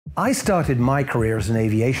I started my career as an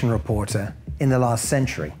aviation reporter in the last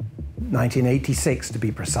century, 1986 to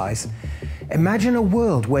be precise. Imagine a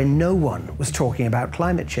world where no one was talking about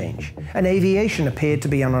climate change, and aviation appeared to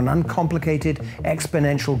be on an uncomplicated,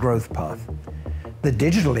 exponential growth path. The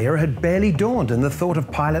digital era had barely dawned, and the thought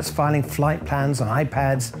of pilots filing flight plans on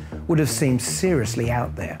iPads would have seemed seriously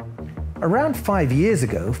out there. Around 5 years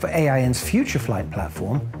ago, for AIN's FutureFlight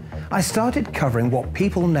platform, I started covering what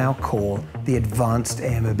people now call the advanced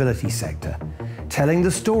air mobility sector, telling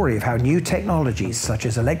the story of how new technologies such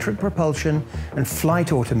as electric propulsion and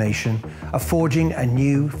flight automation are forging a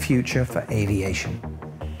new future for aviation.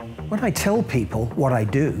 When I tell people what I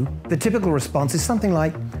do, the typical response is something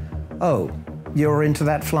like, "Oh, you're into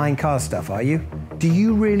that flying car stuff, are you? Do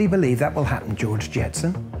you really believe that will happen, George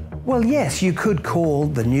Jetson?" Well, yes, you could call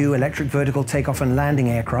the new electric vertical takeoff and landing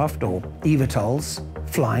aircraft, or eVTOLs,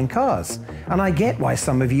 flying cars. And I get why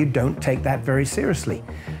some of you don't take that very seriously.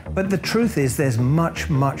 But the truth is there's much,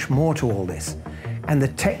 much more to all this. And the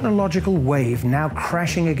technological wave now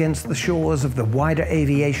crashing against the shores of the wider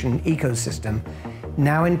aviation ecosystem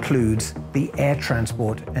now includes the air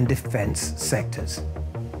transport and defense sectors.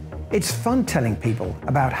 It's fun telling people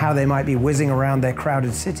about how they might be whizzing around their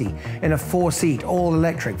crowded city in a 4-seat,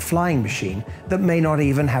 all-electric flying machine that may not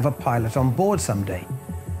even have a pilot on board someday.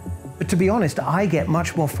 But to be honest, I get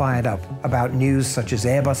much more fired up about news such as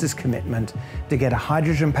Airbus's commitment to get a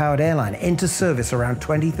hydrogen-powered airline into service around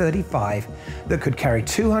 2035 that could carry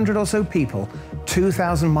 200 or so people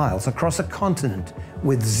 2,000 miles across a continent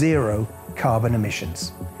with zero carbon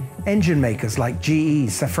emissions. Engine makers like GE,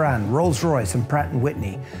 Safran, Rolls-Royce and Pratt &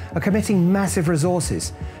 Whitney are committing massive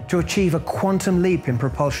resources to achieve a quantum leap in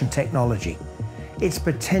propulsion technology. It's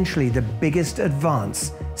potentially the biggest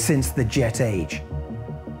advance since the jet age.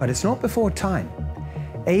 But it's not before time.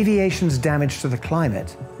 Aviation's damage to the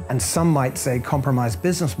climate, and some might say compromised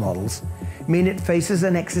business models, mean it faces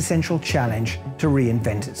an existential challenge to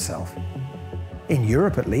reinvent itself. In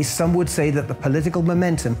Europe at least, some would say that the political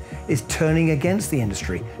momentum is turning against the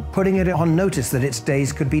industry, putting it on notice that its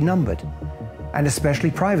days could be numbered. And especially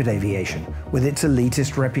private aviation, with its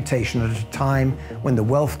elitist reputation at a time when the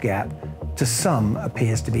wealth gap to some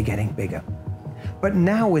appears to be getting bigger. But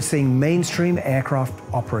now we're seeing mainstream aircraft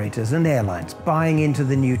operators and airlines buying into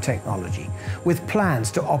the new technology, with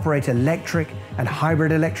plans to operate electric and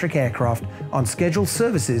hybrid electric aircraft on scheduled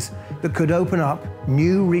services that could open up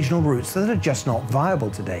new regional routes that are just not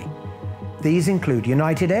viable today. These include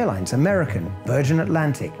United Airlines, American, Virgin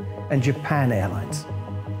Atlantic, and Japan Airlines.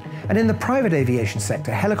 And in the private aviation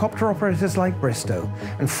sector, helicopter operators like Bristow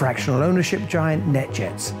and fractional ownership giant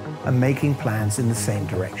NetJets are making plans in the same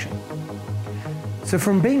direction. So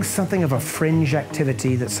from being something of a fringe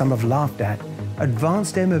activity that some have laughed at,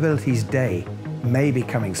 advanced air mobility's day may be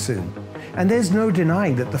coming soon. And there's no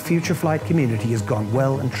denying that the FutureFlight community has gone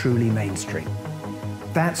well and truly mainstream.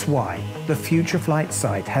 That's why the FutureFlight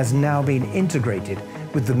site has now been integrated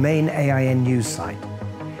with the main AIN news site.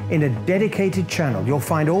 In a dedicated channel, you'll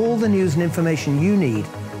find all the news and information you need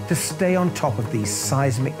to stay on top of these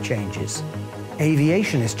seismic changes.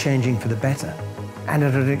 Aviation is changing for the better, and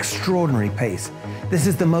at an extraordinary pace. This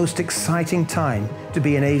is the most exciting time to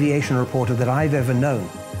be an aviation reporter that I've ever known.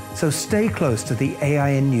 So stay close to the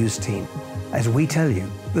AIN News team as we tell you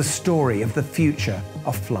the story of the future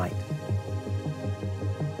of flight.